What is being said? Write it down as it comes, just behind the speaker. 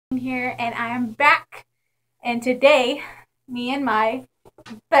here, and I am back. And today, me and my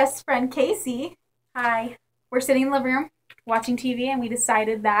best friend Casey, hi, we're sitting in the living room watching TV, and we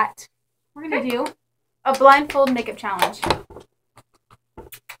decided that we're gonna do a blindfold makeup challenge.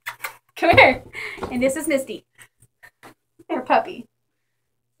 Come here. And this is Misty, her puppy.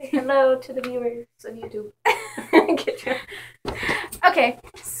 Say hello to the viewers on YouTube. Okay,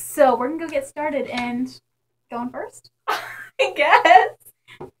 so we're gonna go get started and going first. I guess.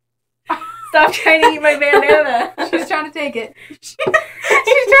 Stop trying to eat my bandana. She's trying to take it. She's trying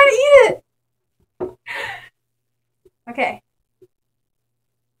to eat it. Okay.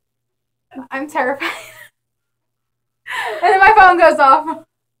 I'm terrified. And then my phone goes off.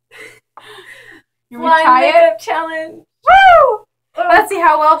 You want to try makeup challenge. Woo! Let's see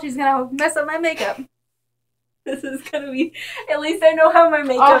how well she's gonna mess up my makeup. This is gonna be. At least I know how my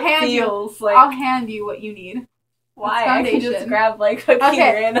makeup feels. Like, I'll hand you what you need. Why? I can just grab like fucking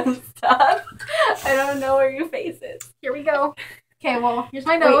random stuff. I don't know where your face is. Here we go. Okay, well, here's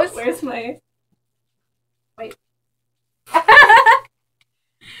my nose. Wait, where's my... Wait.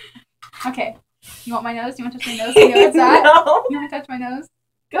 Okay. You want my nose? Do you want to touch my nose? See how it's at? No. You want to touch my nose?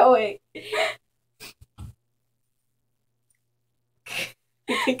 Go away.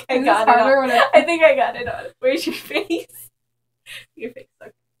 I think I got it on. I think I got it on. Where's your face? Your face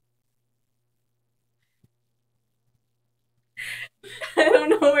sucks. I don't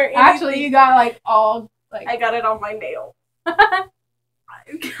know where anything... Actually, you got like all like... I got it on my nail. I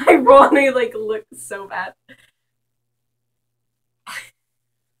really like look so bad.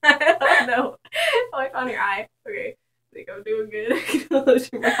 I don't know. Oh, I found your eye. Okay. I think I'm doing good. Close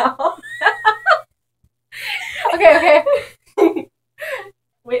your mouth. Okay.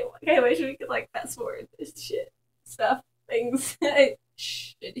 Wait, should we like fast forward this shit stuff things?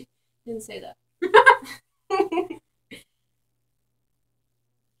 Shh, didn't say that.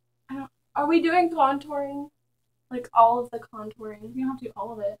 Are we doing contouring? Like all of the contouring? You don't have to do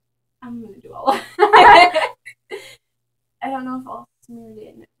all of it. I'm gonna do all of it. I don't know if I'll smear it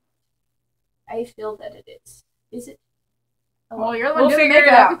in. I feel that it is. Is it? Oh, well, you're the one doing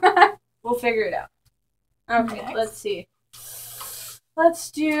makeup. We'll figure it out. Okay, next. Let's see.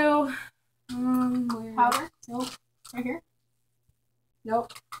 Let's do powder. Nope. Right here.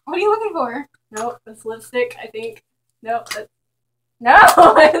 Nope. What are you looking for? Nope. That's lipstick. I think. Nope. That's... No,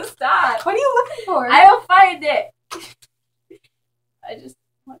 stop. What are you looking for? I'll find it. I just.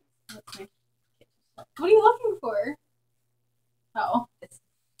 What are you looking for? Oh.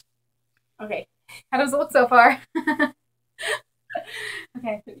 Okay. How does it look so far?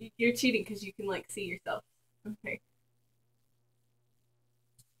 Okay. You're cheating because you can like see yourself. Okay.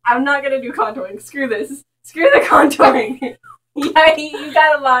 I'm not gonna do contouring. Screw this. Screw the contouring. Yeah, you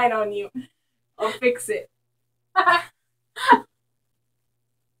got a line on you. I'll fix it.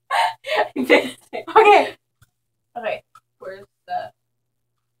 Okay. Okay. Where's the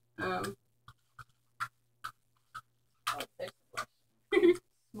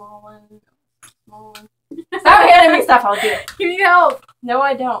small one. Stop handing me stuff, I'll do it. You need help. No,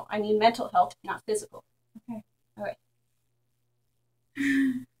 I don't. I need mental health, not physical. Okay. Okay.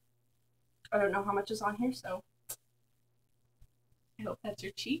 I don't know how much is on here, so I hope that's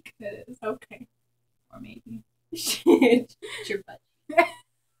your cheek. It is. Okay. Or maybe. It's your butt.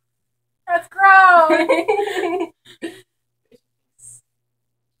 That's gross.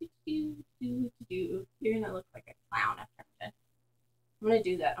 You're gonna look like a clown after I'm done. I'm gonna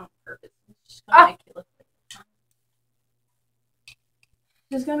do that on purpose. I'm just gonna make you look like a clown.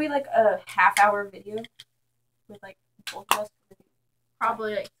 There's gonna be like a half-hour video with like both of us.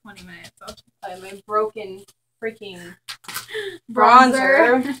 Probably like 20 minutes. My broken freaking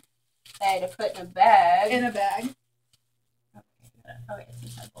bronzer that I had to put in a bag. In a bag. Okay,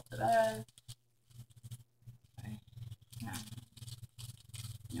 since I pulled the bag.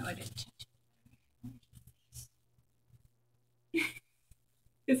 No, I didn't touch it.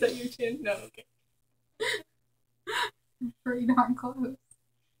 Is that your chin? No, okay. Pretty darn close.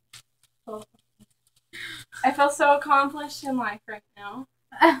 Oh. I feel so accomplished in life right now.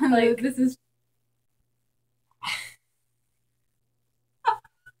 Like, this is...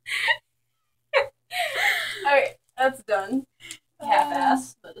 Alright, that's done.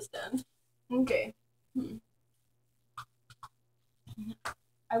 Half-ass, but it's done. Okay.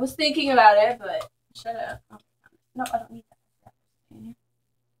 I was thinking about it, but shut up. Oh, no, I don't need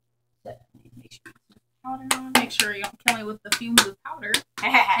that. Make sure you put powder on. Make sure you don't kill me with the fumes of powder.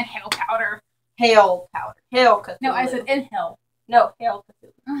 Inhale powder. Hail powder. Hail Cthulhu. No, I said inhale. No, hail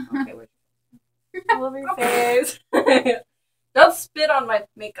Cthulhu. Okay, wait. All over your face. Don't spit on my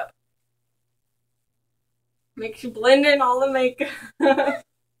makeup. Makes you blend in all the makeup.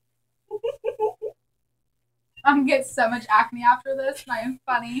 I'm gonna get so much acne after this. Not even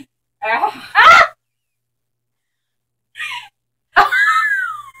funny.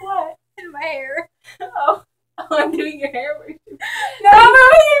 What? In my hair. Oh, I'm doing your hair. No, I'm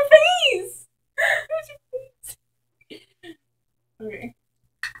moving your face. Where's your face? Okay.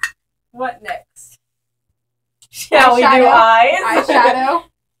 What next? Shall we do eyes? Eyeshadow.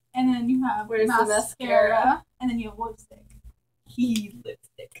 And then you have Where's the mascara? And then you have lipstick.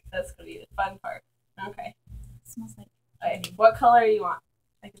 Lipstick. That's gonna be the fun part. Okay. It smells like. Okay. What color do you want?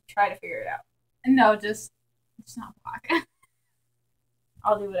 I can try to figure it out. No, just not black.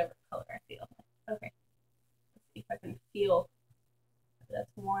 I'll do whatever color I feel. Okay. Let's see if I can feel.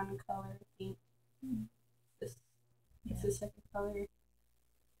 That's one color. Pink. This is the second color.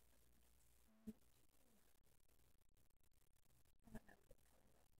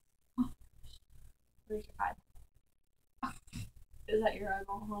 Where's your eyeball? Is that your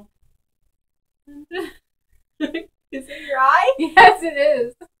eyeball? Is it your eye? Yes, it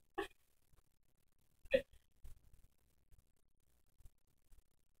is.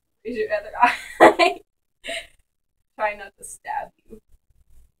 Where's your other eye? Try not to stab you.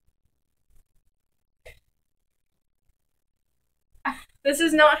 This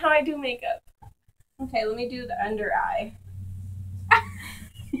is not how I do makeup. Okay, let me do the under eye.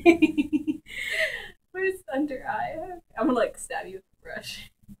 Where's the under eye? I'm gonna like stab you with a brush.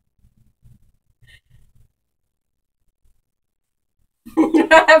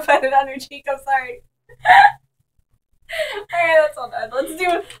 I put it on your cheek, I'm sorry. Alright, that's all done. Let's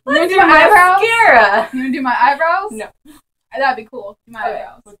do my eyebrows? mascara. You wanna do my eyebrows? No. That'd be cool. Do my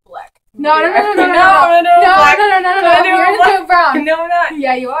eyebrows. With black. No. Black. You're gonna do brown. No, I'm not.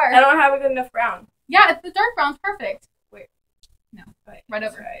 Yeah, you are. I don't have a good enough brown. Yeah, it's the dark brown's perfect. Wait. No. Wait. Right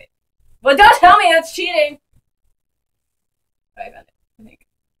over. Right. Well, don't tell me that's cheating. I found it. I think.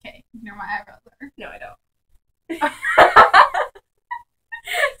 Okay, you know my eyebrows are. No, I don't.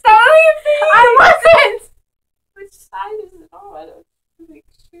 Stop your face. I wasn't. Which side is it on? I don't make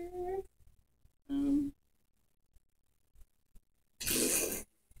sure. I'm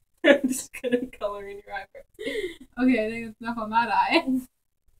just gonna color in your eyebrows. Okay, I think it's enough on that eye.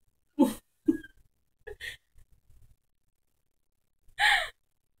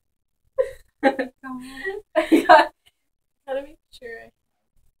 I gotta make sure I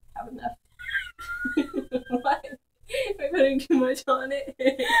have enough. What? Am I putting too much on it?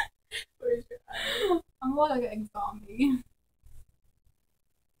 Where's your eye? I'm more like a zombie.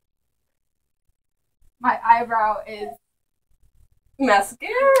 My eyebrow is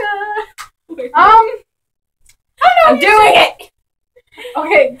Mascara. I'm doing it.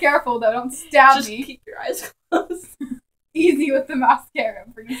 Okay, careful though, don't stab Just me. keep your eyes closed. Easy with the mascara,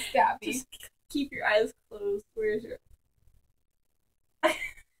 for you stab me. Just keep your eyes closed. Where's your? Did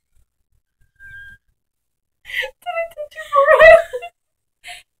I teach you right?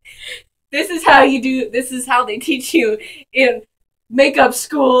 This is how you do. This is how they teach you in makeup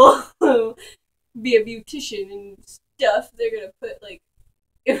school. Be a beautician and stuff. They're gonna put like.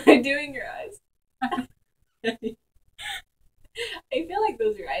 Am I doing your eyes? I feel like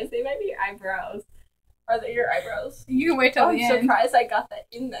those are your eyes. They might be your eyebrows. Are they your eyebrows? You can wait till the end. I'm surprised I got that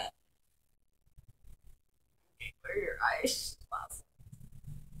in that. Where are your eyes?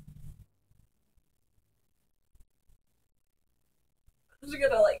 I'm just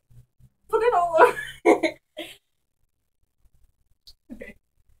gonna like put it all over. Okay.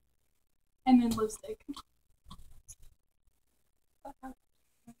 And then lipstick.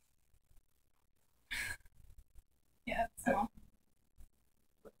 Yeah, it's small.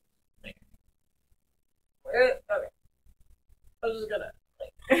 Okay. I'm just gonna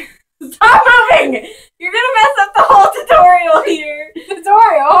like stop moving! You're gonna mess up the whole tutorial here.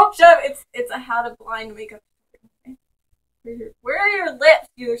 Tutorial? Shut up, it's a how to blind makeup tutorial. Where are your lips?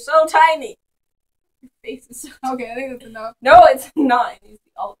 You're so tiny. Your face is so tiny. Okay, I think that's enough. No, it's not. It needs to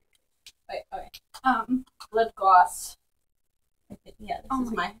be all. Wait, okay. Lip gloss. I think, yeah,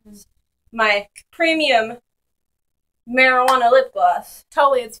 this is my premium marijuana lip gloss.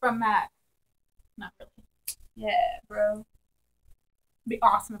 Totally, it's from MAC. Not really. Yeah, bro. It'd be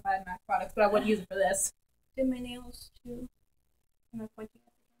awesome if I had MAC products, but I wouldn't use it for this. Did my nails too? Am I pointing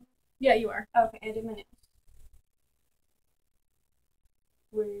at the camera? Yeah, you are. Okay, I did my nails.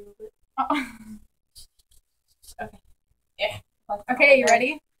 Where are your lips? Oh. Okay. Yeah. Okay, you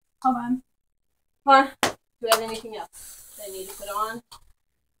ready? Hold on. Come on. Do I have anything else that I need to put on?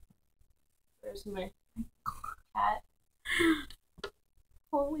 Where's my cat?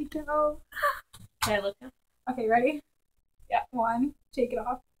 Holy cow. Can I look now? Okay, ready? Yeah. One, take it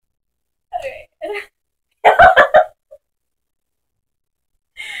off. Okay.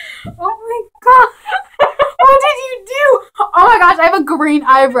 Oh my god! Oh, I have a green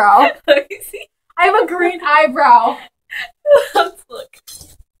eyebrow. Let me see. I have a green eyebrow. Let's look.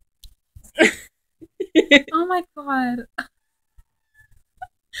 Oh my god.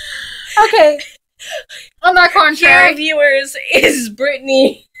 Okay. On the Here, contrary. viewers, is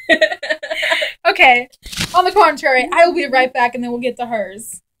Brittany. Okay. On the contrary, I will be right back and then we'll get to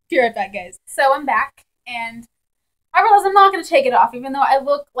hers. Be right back, guys. So I'm back and I realize I'm not going to take it off even though I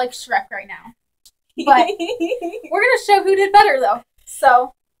look like Shrek right now. But we're going to show who did better though.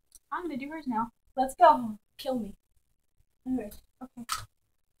 So I'm going to do hers now. Let's go. Kill me. Okay. Okay.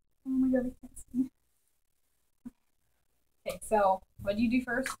 Oh my god, I can't see. Okay, so what do you do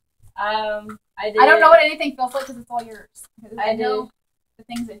first? I did. I don't know what anything feels like because it's all yours. I know did. the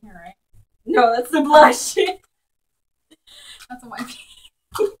things in here, right? No, that's the blush. That's a white.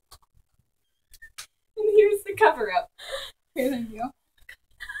 And here's the cover up. Okay, thank you.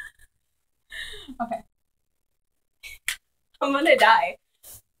 Okay. I'm gonna die.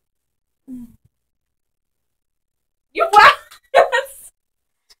 You what?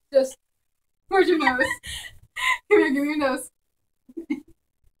 Just, where's your nose? Come here, give me your nose.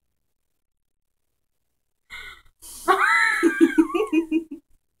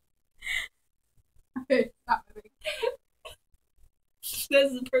 Okay, stop moving.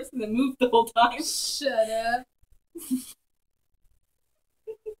 That's the person that moved the whole time. Shut up.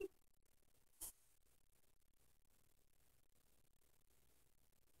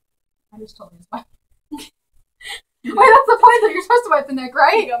 I just told you it's wipe. Wait, that's the point that you're supposed to wipe the neck,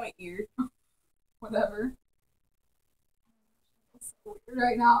 right? You got my ear. Whatever. It's so weird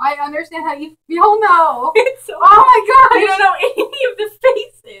right now. I understand how you feel now. It's so Oh my god! you don't know any of the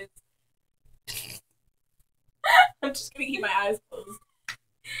faces. I'm just gonna keep my eyes closed.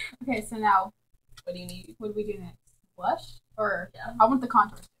 Okay, so now, What do you need? what do we do next? Blush? Or, Yeah. I want the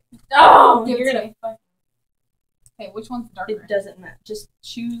contour. Oh, Give it you're to gonna me. fuck. Okay, which one's the darker? It doesn't matter. Just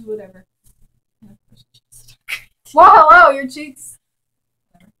choose whatever. Well, hello, your cheeks.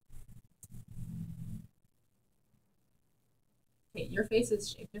 Okay, your face is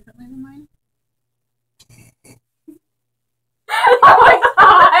shaped differently than mine. Oh my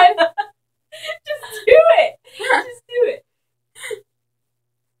god! Just do it! Just do it.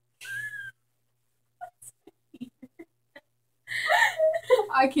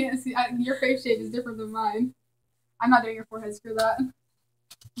 I can't see. Your face shape is different than mine. I'm not doing your forehead. Screw that. Am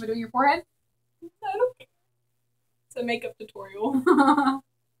I doing your forehead? I don't care. It's a makeup tutorial.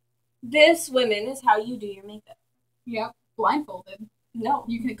 This, women, is how you do your makeup. Yep. Blindfolded. No.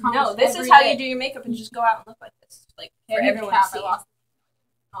 You can accomplish No, this is every how day. you do your makeup and just go out and look like this. Like, Okay, for I need everyone the to cap. see. I lost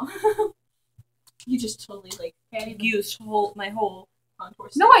Oh. You just totally, like, it. Okay, used my whole contour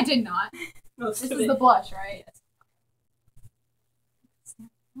set. No, I did not. Most This of is it. the blush, right? Yes.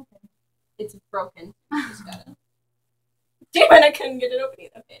 It's broken. You just gotta... Damn it, I couldn't get it open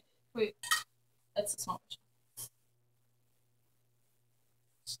either. Okay. Wait. That's the small version.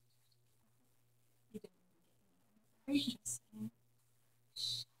 Are you just saying?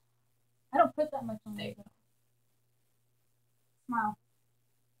 I don't put that much on There you there. Smile.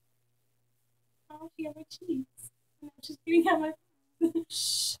 Oh, she got my cheeks. I'm just getting out my...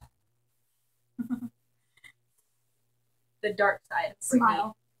 The dark side of Brittany.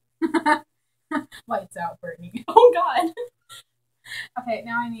 Smile. Lights out, Brittany. Oh god. Okay,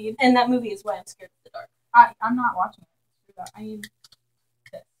 now I need. And that movie is why I'm scared of the dark. I'm not watching it. Screw that. I need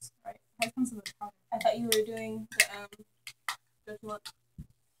this, right? It comes with a powder. I thought you were doing the don't you want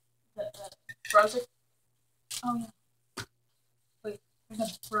the bronzer? Oh yeah. Wait,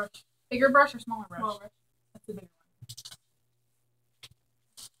 there's a brush. Bigger brush or smaller brush? Small brush. That's the bigger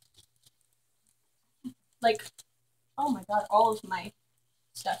one. Like, oh my god, all of my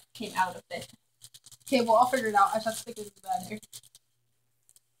stuff came out of it. Okay, well I'll figure it out. I just have to stick it in the bag here.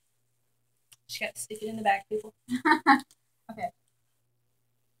 Just gotta stick it in the bag, people. Okay.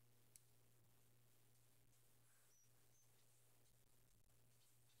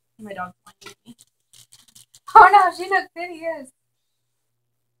 My dog's whining at me. Oh no, she looks hideous.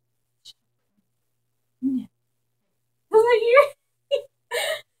 Yeah. Isn't you?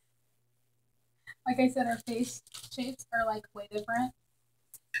 Like I said, our face shapes are like way different.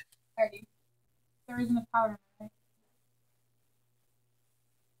 Alrighty. There isn't a powder, right?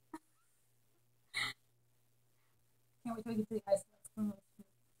 Can't wait till we get to the eyes.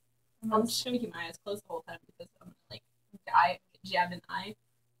 I'm just gonna keep my eyes closed the whole time because I'm gonna like die and get jabbed in the eye.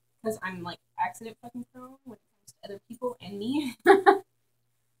 Because I'm like accident fucking prone when it comes to other people and me.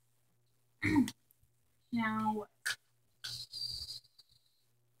 Now,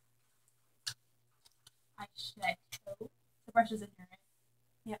 eyeshadow. The brush is in here, right?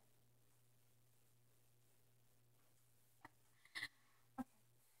 Yep.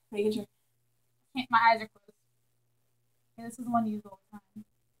 Making sure. My eyes are closed. Okay, this is the one you use all the time.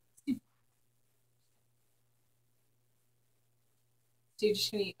 So you're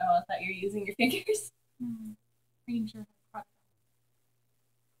just gonna eat. Oh, I thought you were using your fingers. Making sure.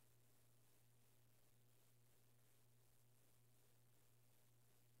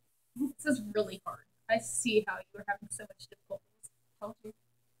 This is really hard. I see how you are having so much difficulties. I told you.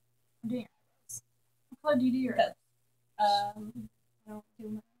 I'm doing your eyebrows. What color do you do your eyebrows? I don't do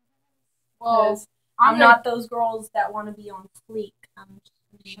my Well, I'm not those girls that want to be on fleek. I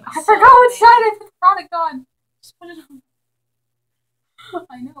forgot what side I put the product on. Just put it on.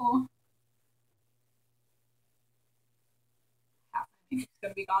 I know. Half my makeup's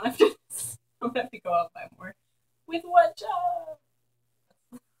gonna be gone after this. I'm gonna have to go out by more. With what job?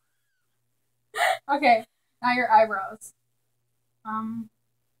 Okay, now your eyebrows.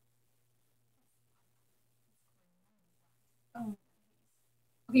 Okay,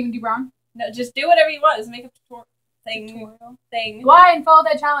 you can do brown? No, just do whatever you want. It's a makeup tutorial thing.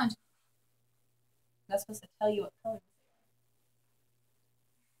 Blindfolded challenge. I'm not supposed to tell you what color.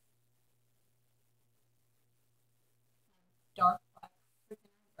 Dark black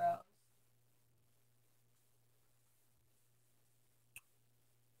freaking eyebrows.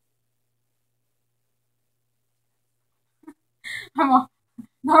 I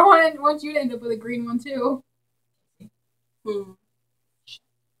want you to end up with a green one too.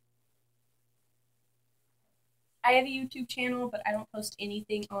 I have a YouTube channel, but I don't post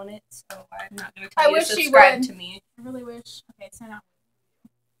anything on it, so I'm not going to tell you to she subscribe would. to me. I really wish. Okay, so now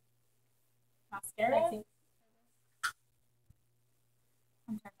mascara.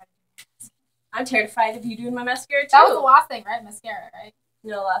 I'm terrified of you doing my mascara too. That was the last thing, right? Mascara, right?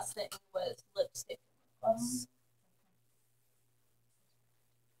 No, last thing was lipstick. Gloss.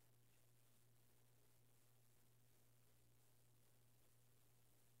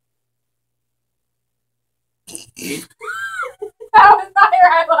 That was not your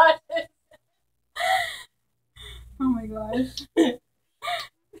eyelashes. Oh my gosh.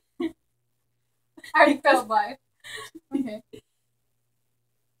 I already felt life. Okay.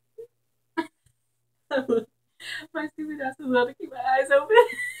 My stupid ass is about to keep my eyes open.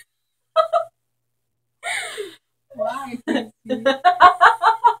 Why? I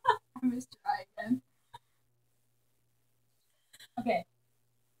missed your eye again. Okay.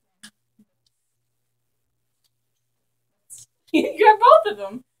 You got both of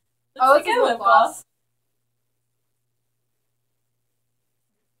them. Oh, it's a lip gloss.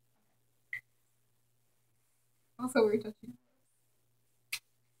 Also, we're touching.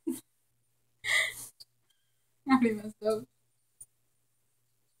 I already messed up.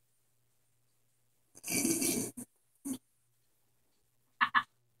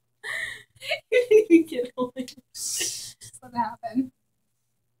 You didn't even get on it. That's what happened.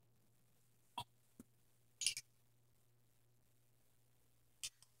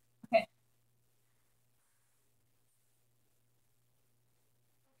 Okay.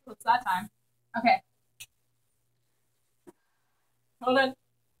 What's that time? Okay. Hold on.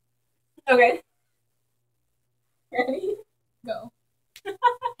 Okay. Ready? Go.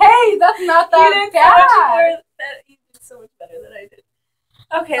 Hey, that's not that you did bad. You did so much better than I did.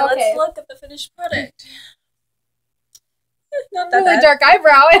 Okay, let's look at the finished product. Not that really bad. dark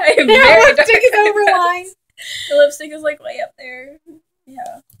eyebrow. I have very dark Lipstick is overlying. The lipstick is like way up there.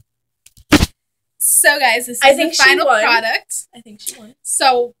 Yeah. So guys, this is the final product. I think she won.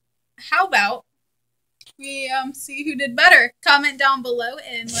 So how about we see who did better? Comment down below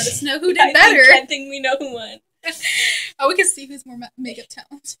and let us know who did better. I think we know who won. Oh, we can see who's more makeup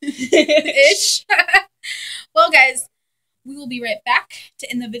talented. Ish. Well, guys, we will be right back to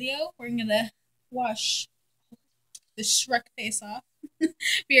end the video. We're gonna wash the Shrek face off.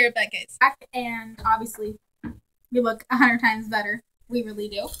 Be right back, guys. And obviously, we look 100 times better. We really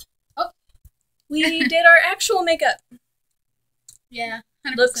do. Oh, we did our actual makeup. Yeah,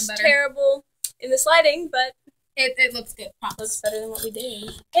 100% looks better. Terrible in this lighting, but it looks good. Promise. Looks better than what we did.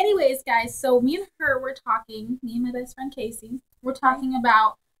 Anyways, guys, so me and her were talking. Me and my best friend Casey. We're talking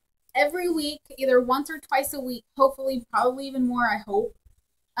about every week, either once or twice a week. Hopefully, probably even more. I hope.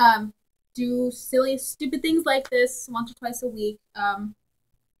 Do silly, stupid things like this once or twice a week.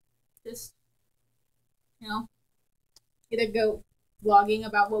 Just, you know, either go vlogging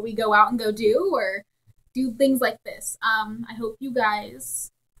about what we go out and go do, or do things like this. I hope you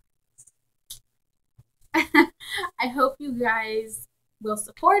guys I hope you guys will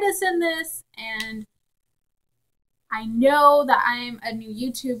support us in this, and I know that I'm a new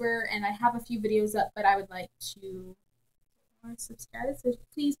YouTuber and I have a few videos up, but I would like to more subscribe, so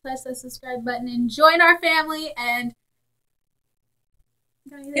please press the subscribe button and join our family and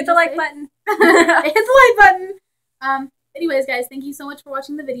Hit the like button. Hit the like button. Anyways, guys, thank you so much for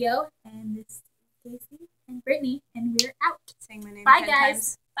watching the video. And this is Casey and Brittany, and we're out. Saying my name Bye, 10 guys.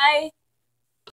 times. Bye.